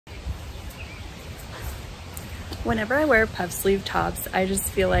Whenever I wear puff sleeve tops, I just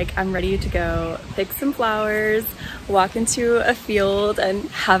feel like I'm ready to go pick some flowers, walk into a field and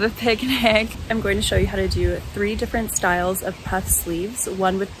have a picnic. I'm going to show you how to do 3 different styles of puff sleeves,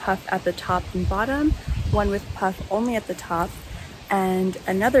 one with puff at the top and bottom, one with puff only at the top, and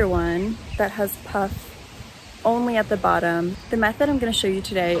another one that has puff only at the bottom. The method I'm going to show you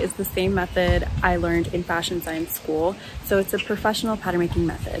today is the same method I learned in fashion science school, so it's a professional pattern making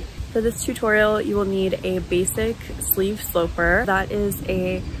method. For this tutorial, you will need a basic sleeve sloper. That is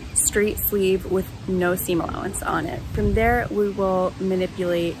a straight sleeve with no seam allowance on it. From there, we will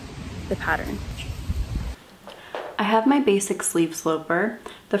manipulate the pattern. I have my basic sleeve sloper.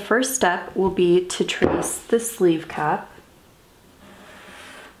 The first step will be to trace the sleeve cap.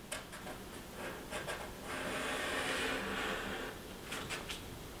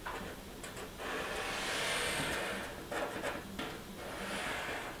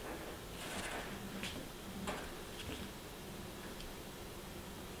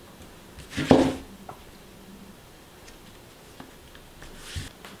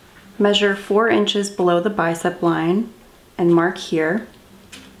 Measure 4 inches below the bicep line and mark here.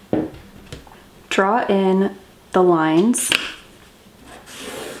 Draw in the lines.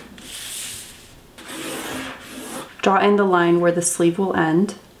 Draw in the line where the sleeve will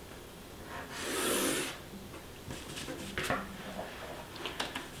end.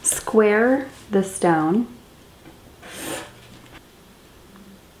 Square this down.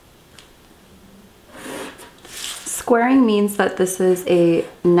 Squaring means that this is a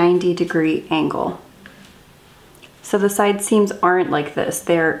 90-degree angle. So the side seams aren't like this,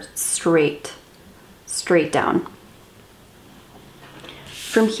 they're straight down.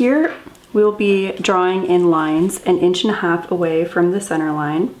 From here, we'll be drawing in lines 1.5 inches away from the center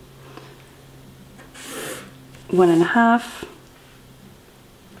line. 1.5.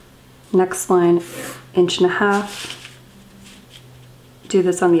 Next line, 1.5 inches. Do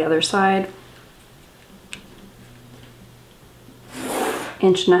this on the other side.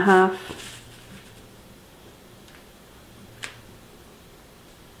 1.5 inches.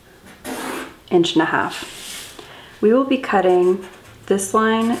 Inch and a half. We will be cutting this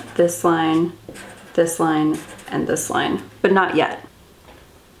line, this line, this line, and this line, but not yet.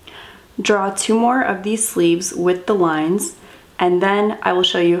 Draw 2 more of these sleeves with the lines, and then I will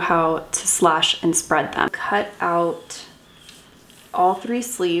show you how to slash and spread them. Cut out all 3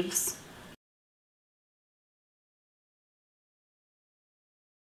 sleeves.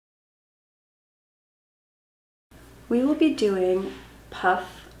 We will be doing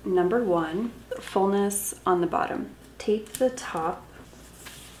puff number 1, fullness on the bottom. Tape the top,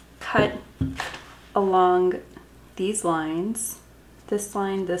 cut along these lines, this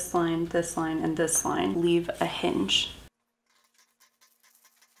line, this line, this line, and this line. Leave a hinge.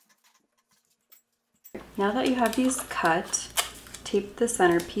 Now that you have these cut, tape the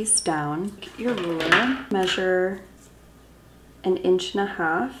center piece down. Get your ruler, measure 1.5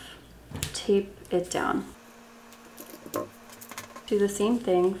 inches, tape it down. Do the same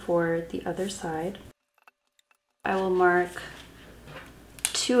thing for the other side. I will mark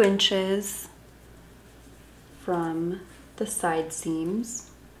 2 inches from the side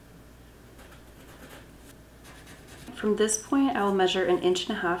seams. From this point, I will measure 1.5 inches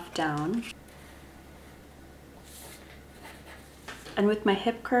down. And with my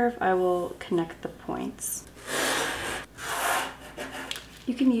hip curve, I will connect the points.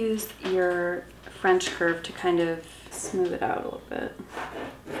 You can use your French curve to kind of smooth it out a little bit.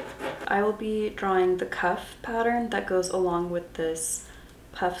 I will be drawing the cuff pattern that goes along with this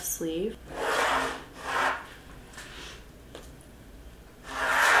puff sleeve.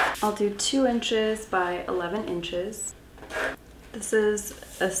 I'll do 2 inches by 11 inches. This is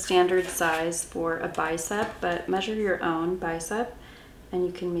a standard size for a bicep, but measure your own bicep and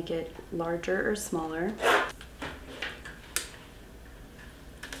you can make it larger or smaller.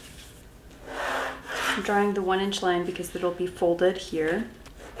 I'm drawing the 1-inch line because it'll be folded here.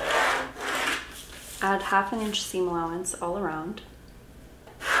 Add 1/2 inch seam allowance all around.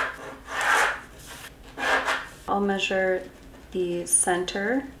 I'll measure the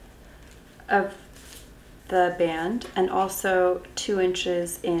center of the band and also 2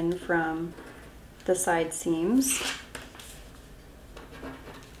 inches in from the side seams.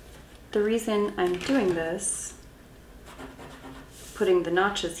 The reason I'm doing this, putting the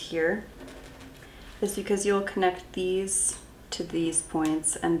notches here, is because you'll connect these to these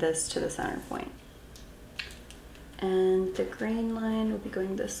points and this to the center point. And the grain line will be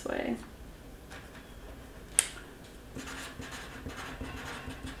going this way.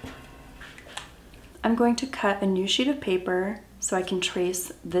 I'm going to cut a new sheet of paper so I can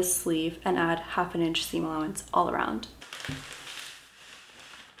trace this sleeve and add 1/2 inch seam allowance all around.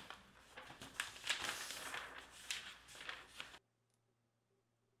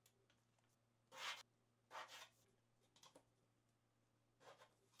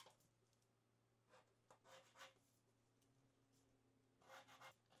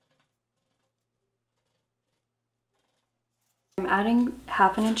 I'm adding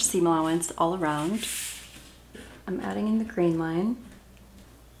 1/2 inch seam allowance all around. I'm adding in the grain line.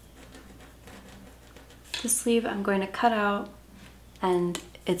 The sleeve I'm going to cut out and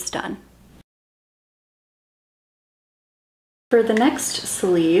it's done. For the next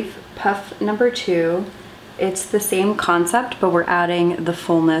sleeve, puff number 2, it's the same concept, but we're adding the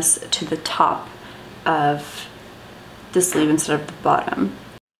fullness to the top of the sleeve instead of the bottom.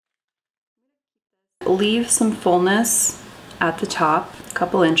 Leave some fullness at the top, a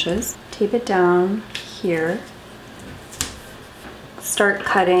couple inches. Tape it down here. Start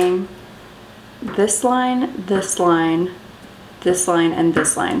cutting this line, this line, this line, and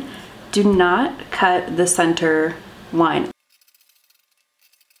this line. Do not cut the center line.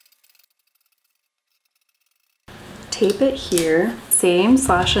 Tape it here. Same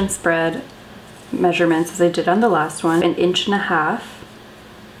slash and spread measurements as I did on the last one. 1.5 inches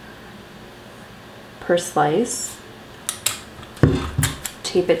per slice.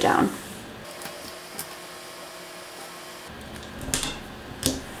 Tape it down.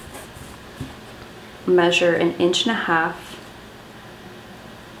 Measure 1.5 inches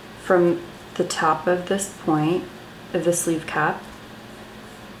from the top of this point of the sleeve cap.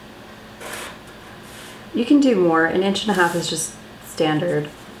 You can do more. 1.5 inches is just standard.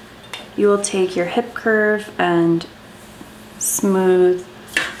 You will take your hip curve and smooth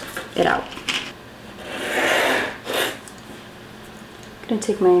it out. I'm going to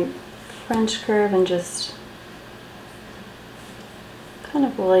take my French curve and just kind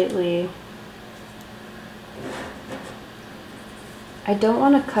of lightly. I don't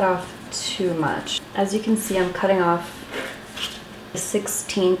want to cut off too much. As you can see, I'm cutting off a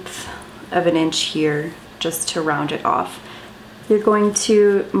 1/16 of an inch here just to round it off. You're going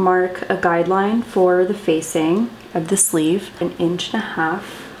to mark a guideline for the facing of the sleeve, 1.5 inches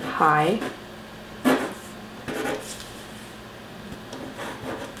high.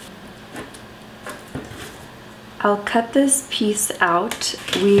 I'll cut this piece out.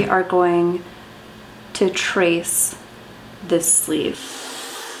 We are going to trace this sleeve.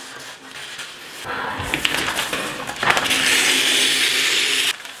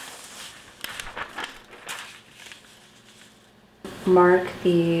 Mark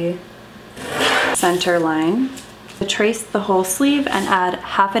the center line. Trace the whole sleeve and add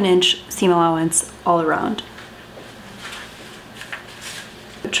 1/2 inch seam allowance all around.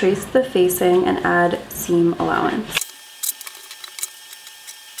 Trace the facing and add seam allowance.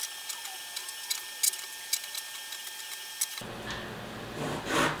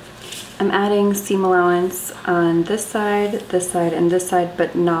 I'm adding seam allowance on this side, and this side,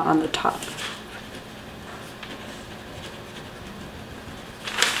 but not on the top.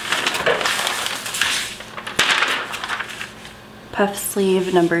 Puff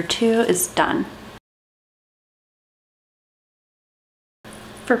sleeve number 2 is done.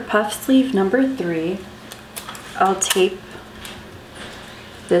 For puff sleeve number 3, I'll tape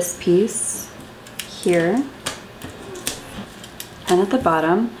this piece here and at the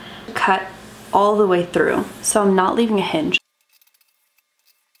bottom, cut all the way through, so I'm not leaving a hinge.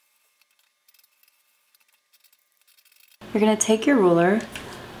 You're going to take your ruler,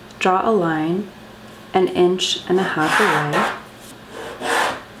 draw a line 1.5 inches away.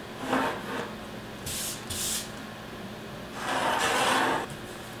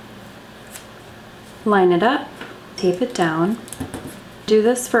 Line it up, tape it down. Do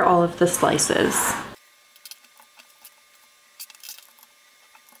this for all of the slices.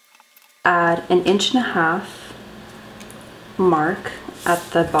 Add 1.5 inches mark at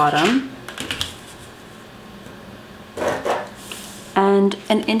the bottom and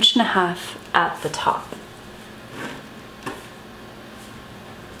 1.5 inches at the top.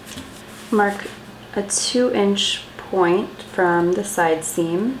 Mark a 2-inch point from the side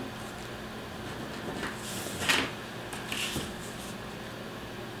seam.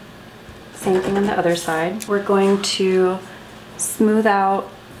 Same thing on the other side. We're going to smooth out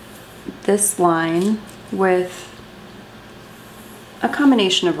this line with a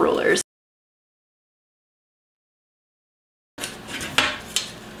combination of rulers.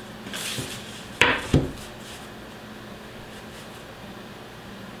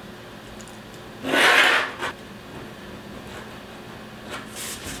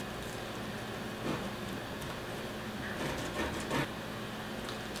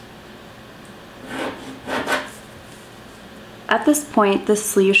 At this point, the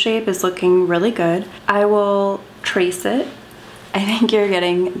sleeve shape is looking really good. I will trace it. I think you're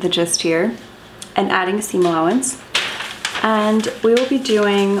getting the gist here, and adding seam allowance. And we will be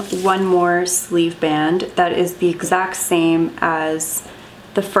doing one more sleeve band that is the exact same as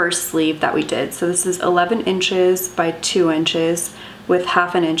the first sleeve that we did. So this is 11 inches by 2 inches with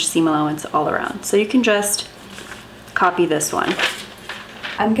 1/2 inch seam allowance all around. So you can just copy this one.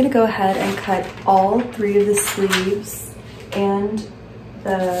 I'm gonna go ahead and cut all 3 of the sleeves and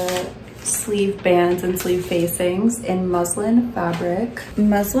the sleeve bands and sleeve facings in muslin fabric.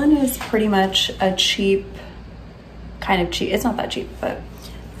 Muslin is pretty much a cheap, kind of cheap, it's not that cheap, but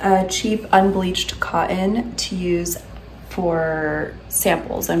a cheap unbleached cotton to use for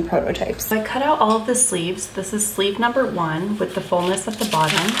samples and prototypes. So I cut out all of the sleeves. This is sleeve number 1 with the fullness at the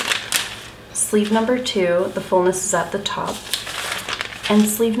bottom. Sleeve number 2, the fullness is at the top. And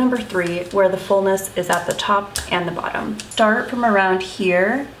sleeve number 3, where the fullness is at the top and the bottom. Start from around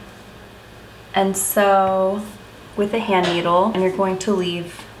here and sew with a hand needle, and you're going to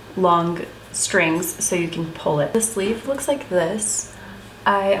leave long strings so you can pull it. The sleeve looks like this.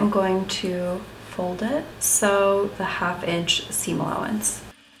 I am going to fold it, sew the 1/2 inch seam allowance.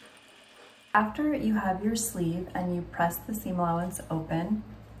 After you have your sleeve and you press the seam allowance open,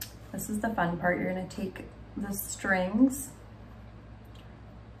 this is the fun part. You're gonna take the strings,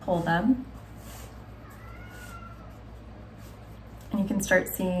 pull them, and you can start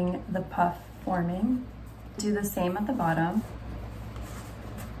seeing the puff forming. Do the same at the bottom.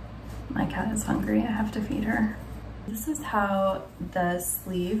 My cat is hungry, I have to feed her. This is how the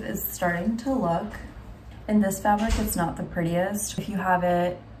sleeve is starting to look. In this fabric, it's not the prettiest. If you have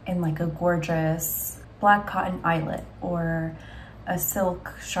it in like a gorgeous black cotton eyelet or a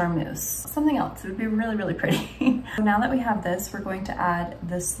silk charmeuse, something else, it would be really, really pretty. So now that we have this, we're going to add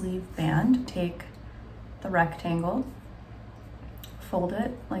the sleeve band. Take the rectangle, fold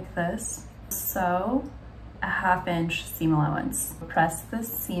it like this, sew a 1/2 inch seam allowance. Press the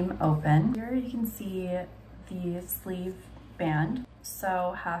seam open. Here you can see the sleeve band,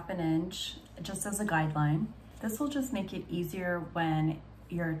 so 1/2 inch just as a guideline. This will just make it easier when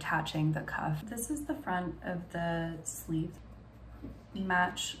you're attaching the cuff. This is the front of the sleeve.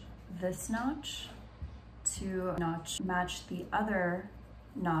 Match this notch to notch, match the other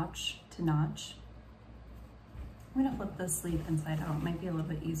notch to notch. I'm gonna flip the sleeve inside out. It might be a little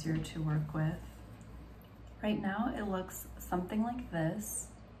bit easier to work with. Right now it looks something like this.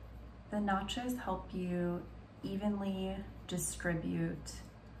 The notches help you evenly distribute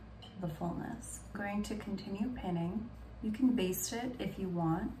the fullness. I'm going to continue pinning. You can baste it if you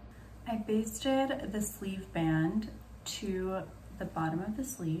want. I basted the sleeve band to the bottom of the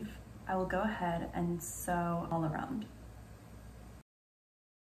sleeve. I will go ahead and sew all around.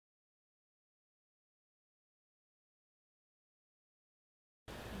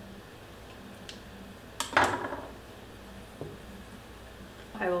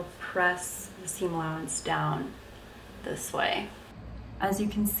 I will press the seam allowance down this way. As you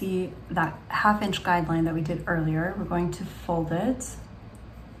can see, that 1/2 inch guideline that we did earlier, we're going to fold it.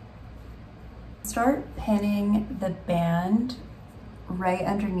 Start pinning the band right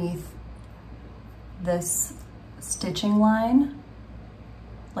underneath this stitching line,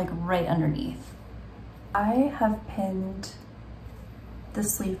 like right underneath. I have pinned the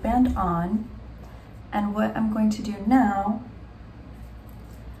sleeve band on, and what I'm going to do now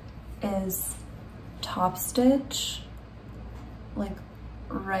is top stitch, like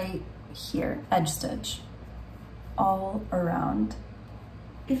right here, edge stitch, all around.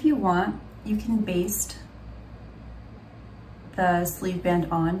 If you want, you can baste the sleeve band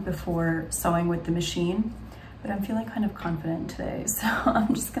on before sewing with the machine, but I'm feeling kind of confident today, so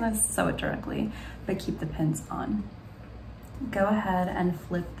I'm just gonna sew it directly, but keep the pins on. Go ahead and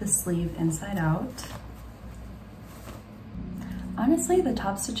flip the sleeve inside out. Honestly, the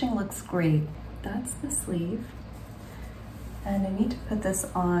top stitching looks great. That's the sleeve. And I need to put this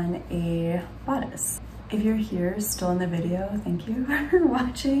on a bodice. If you're here still in the video, thank you for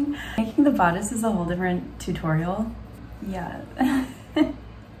watching. Making the bodice is a whole different tutorial. Yeah,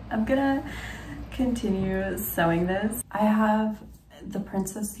 I'm gonna continue sewing this. I have the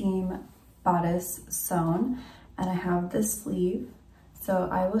princess seam bodice sewn, and I have this sleeve. So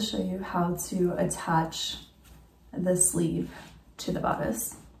I will show you how to attach the sleeve to the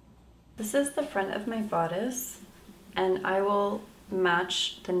bodice. This is the front of my bodice, and I will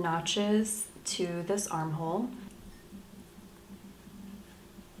match the notches to this armhole.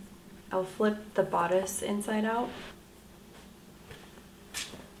 I'll flip the bodice inside out.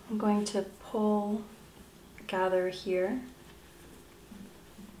 I'm going to pull, gather here.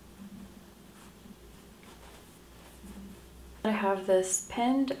 I have this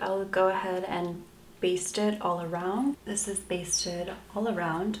pinned. I'll go ahead and baste it all around. This is basted all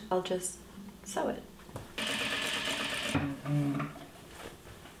around. I'll just sew it.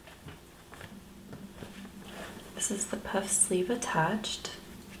 This is the puff sleeve attached.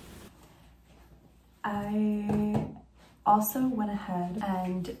 I also went ahead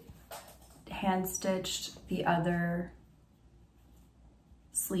and hand stitched the other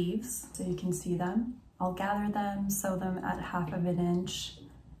sleeves so you can see them. I'll gather them, sew them at 1/2 inch,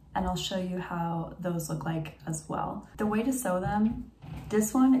 and I'll show you how those look like as well. The way to sew them,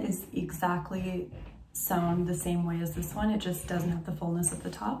 this one is exactly sewn the same way as this one. It just doesn't have the fullness at the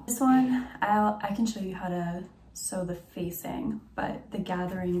top. This one, I can show you how to sew the facing, but the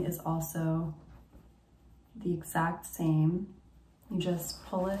gathering is also the exact same. You just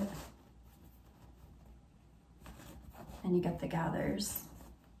pull it and you get the gathers.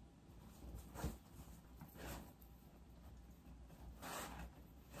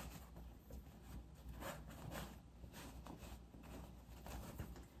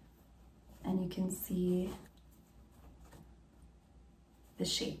 And you can see the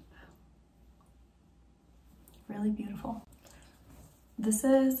shape. Really beautiful. This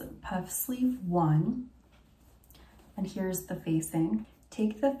is puff sleeve 1, and here's the facing.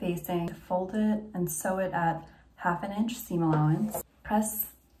 Take the facing, fold it, and sew it at 1/2 inch seam allowance. Press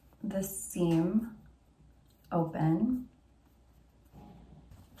the seam open.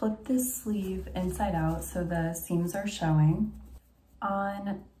 Flip this sleeve inside out so the seams are showing.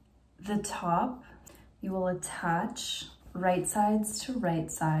 On the top, you will attach right sides to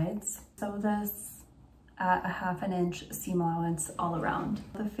right sides. Sew this at 1/2 inch seam allowance all around.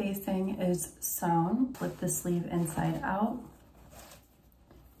 The facing is sewn. Flip the sleeve inside out.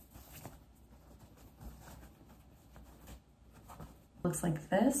 Looks like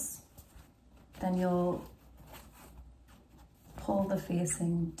this. Then you'll pull the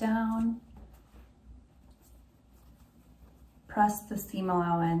facing down. Press the seam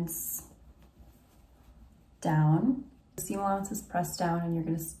allowance down. The seam allowance is pressed down and you're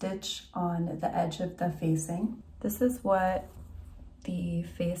going to stitch on the edge of the facing. This is what the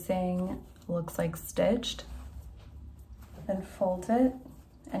facing looks like stitched. Then fold it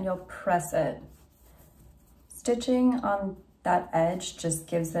and you'll press it. Stitching on that edge just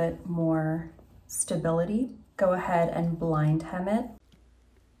gives it more stability. Go ahead and blind hem it.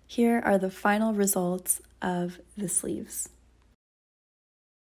 Here are the final results of the sleeves.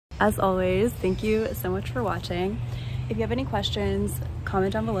 As always, thank you so much for watching. If you have any questions,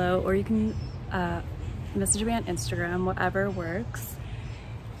 comment down below, or you can message me on Instagram, whatever works.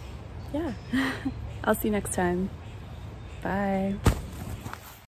 Yeah, I'll see you next time. Bye.